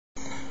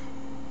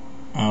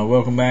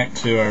Welcome back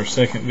to our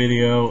second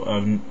video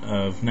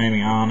of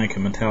naming ionic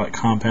and metallic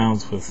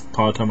compounds with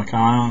polyatomic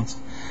ions.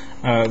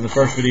 In the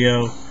first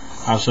video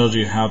I showed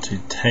you how to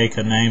take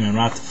a name and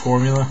write the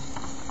formula,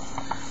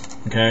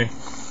 okay,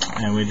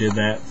 and we did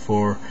that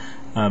for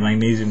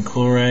magnesium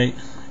chlorate,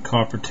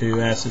 copper 2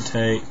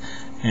 acetate,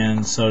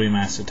 and sodium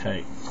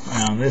acetate.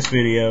 Now in this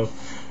video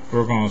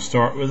we're going to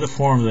start with the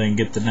formula and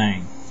get the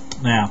name.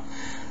 Now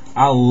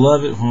I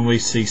love it when we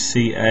see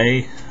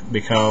Ca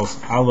because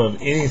I love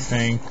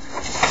anything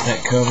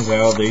that comes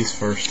out of these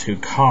first two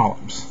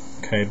columns,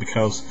 okay,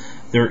 because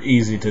they're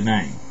easy to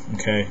name,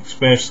 okay,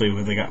 especially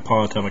when they got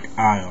polyatomic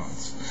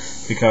ions,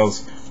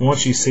 because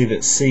once you see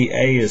that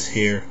Ca is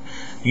here,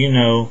 you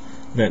know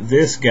that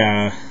this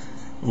guy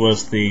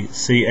was the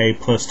Ca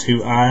plus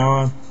 2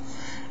 ion,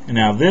 and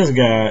now this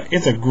guy,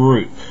 it's a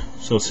group,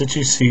 so since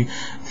you see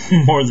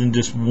more than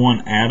just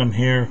one atom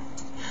here,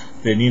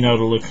 then you know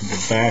to look at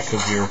the back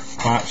of your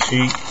white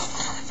sheet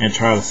and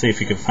try to see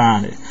if you can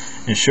find it.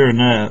 And sure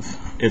enough,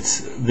 it's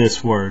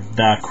this word,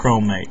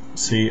 dichromate,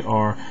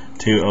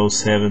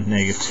 Cr2O7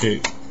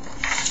 -2.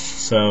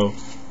 So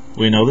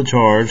we know the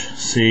charge,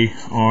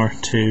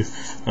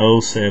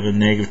 Cr2O7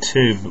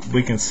 -2, but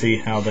we can see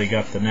how they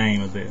got the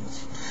name of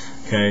this.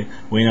 Okay,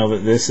 we know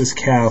that this is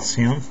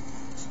calcium,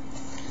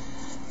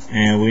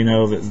 and we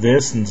know that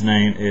this one's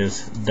name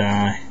is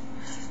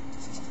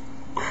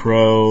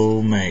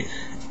dichromate,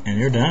 and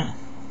you're done.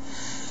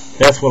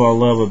 That's what I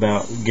love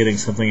about getting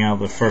something out of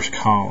the first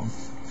column.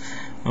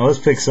 Now let's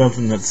pick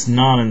something that's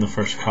not in the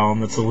first column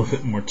that's a little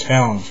bit more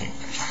challenging.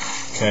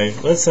 Okay,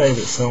 let's say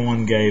that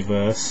someone gave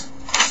us,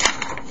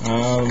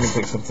 let me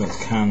pick something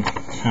that's kind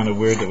of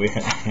weird that we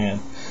hadn't had.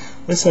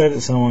 Let's say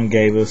that someone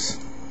gave us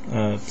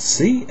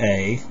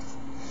Ca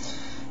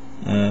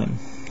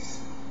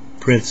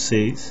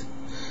parentheses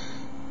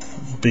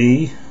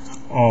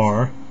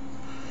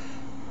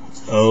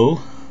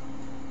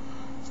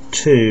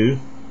BrO2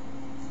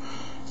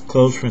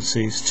 close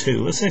parentheses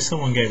 2. Let's say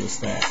someone gave us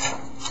that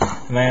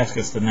and they ask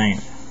us to name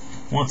it.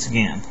 Once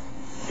again,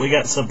 we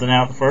got something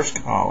out of the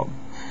first column,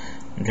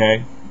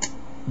 okay,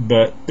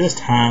 but this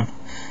time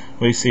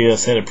we see a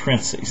set of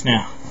parentheses.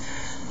 Now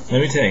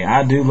let me tell you,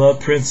 I do love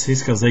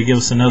parentheses because they give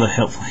us another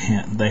helpful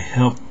hint. They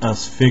help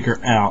us figure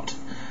out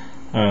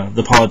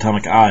the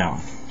polyatomic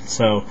ion.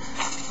 So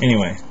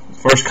anyway,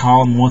 first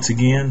column, once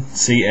again,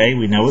 Ca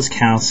we know is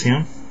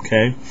calcium,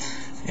 okay,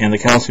 and the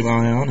calcium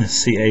ion is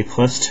Ca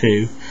plus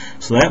 2,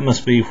 so that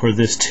must be where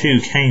this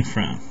 2 came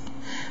from.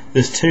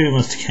 This 2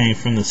 must have came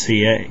from the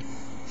Ca.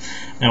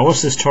 Now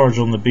what's this charge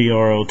on the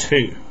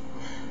BrO2?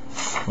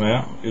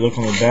 Well, you look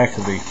on the back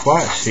of the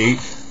white sheet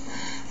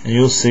and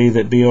you'll see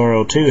that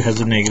BrO2 has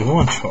a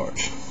 -1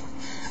 charge.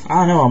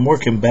 I know I'm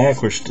working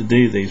backwards to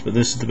do these, but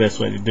this is the best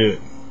way to do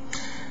it.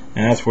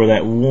 And that's where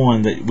that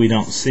 1 that we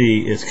don't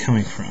see is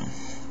coming from.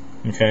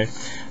 Okay,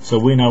 so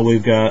we know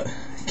we've got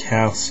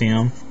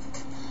calcium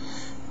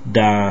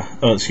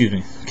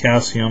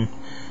calcium,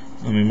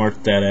 let me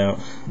mark that out,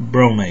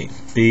 bromate,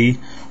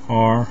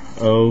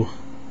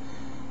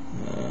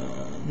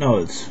 no,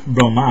 it's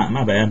bromide,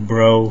 my bad,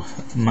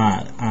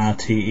 bromide,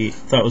 I-T-E,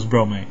 thought it was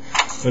bromate,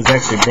 but it's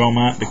actually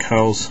bromide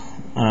because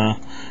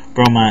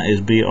bromide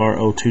is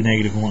BrO2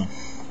 -1,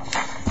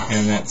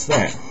 and that's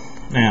that.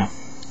 Now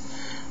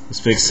let's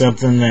pick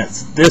something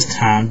that's this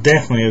time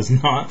definitely is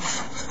not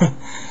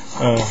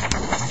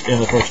in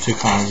the first two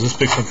columns. Let's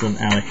pick something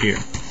out of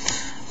here.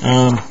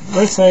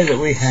 Let's say that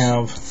we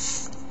have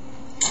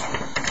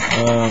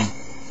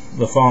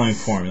the following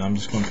formula. I'm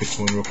just going to pick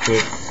one real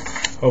quick.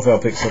 Hopefully I'll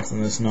pick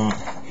something that's not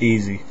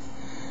easy.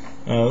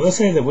 Let's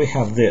say that we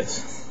have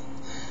this.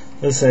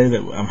 Let's say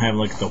that I'm having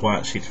a look at the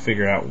white sheet to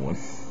figure out one.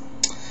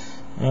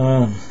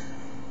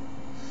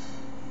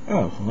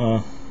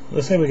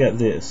 Let's say we got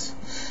this.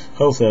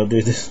 Hopefully I'll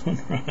do this one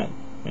right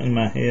in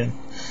my head.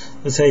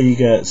 Let's say you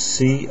got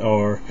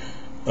Cr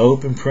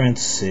open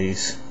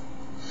parentheses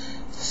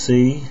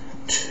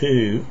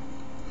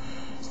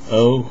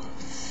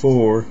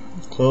C2O4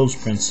 close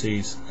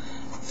parentheses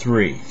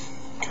 3.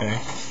 Okay.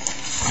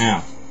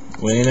 Now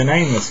we need to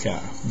name this guy.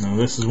 Now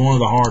this is one of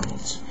the hard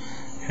ones.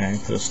 Okay,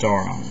 put a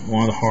star on it.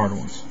 One of the hard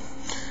ones.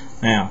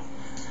 Now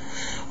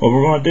what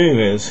we're going to do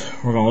is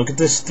we're going to look at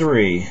this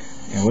 3,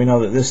 and we know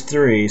that this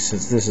 3,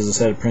 since this is a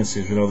set of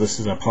parentheses, we know this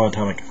is a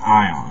polyatomic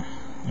ion.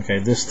 Okay,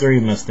 this 3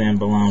 must then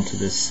belong to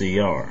this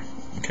Cr.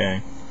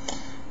 Okay,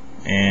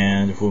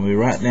 and when we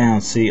write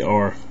down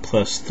Cr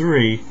plus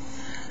 3,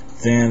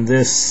 then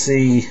this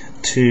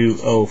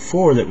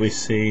C2O4 that we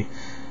see,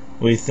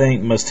 we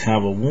think must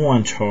have a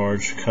 1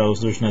 charge because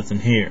there's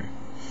nothing here.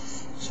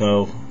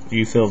 So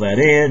you fill that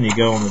in, you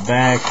go on the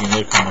back, you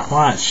look on the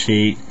white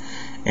sheet,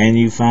 and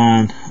you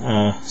find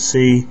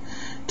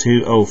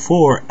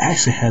C2O4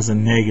 actually has a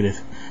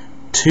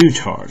 -2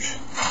 charge.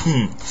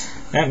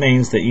 That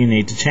means that you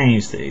need to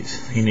change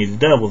these. You need to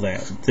double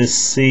that. This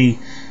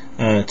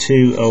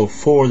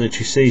C2O4 that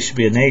you see should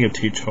be a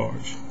 -2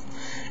 charge.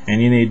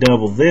 And you need to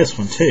double this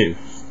one too.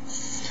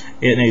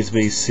 It needs to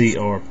be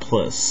Cr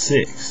plus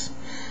 6.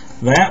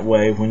 That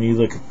way, when you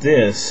look at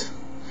this,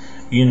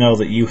 you know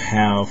that you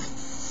have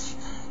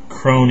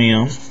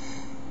chromium.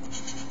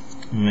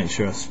 Let me make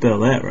sure I spell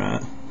that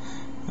right.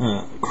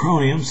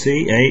 Chromium,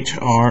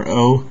 CHROMIUM,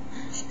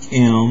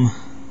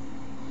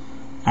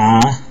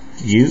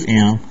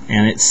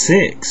 and it's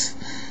 6.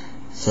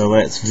 So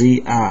that's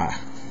VI.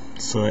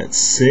 So that's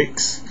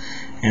 6.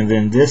 And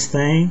then this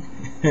thing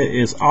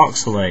is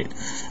oxalate.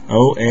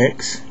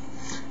 OXLATE.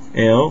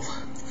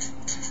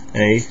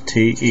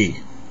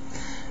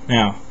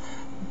 Now,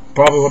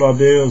 probably what I'll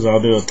do is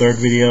I'll do a third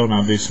video and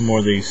I'll do some more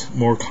of these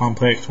more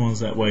complex ones.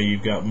 That way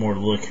you've got more to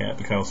look at,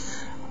 because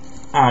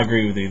I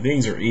agree with you.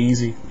 These are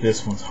easy.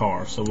 This one's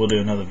hard. So we'll do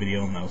another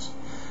video on those.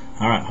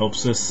 Alright, I hope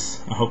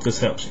this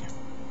helps you.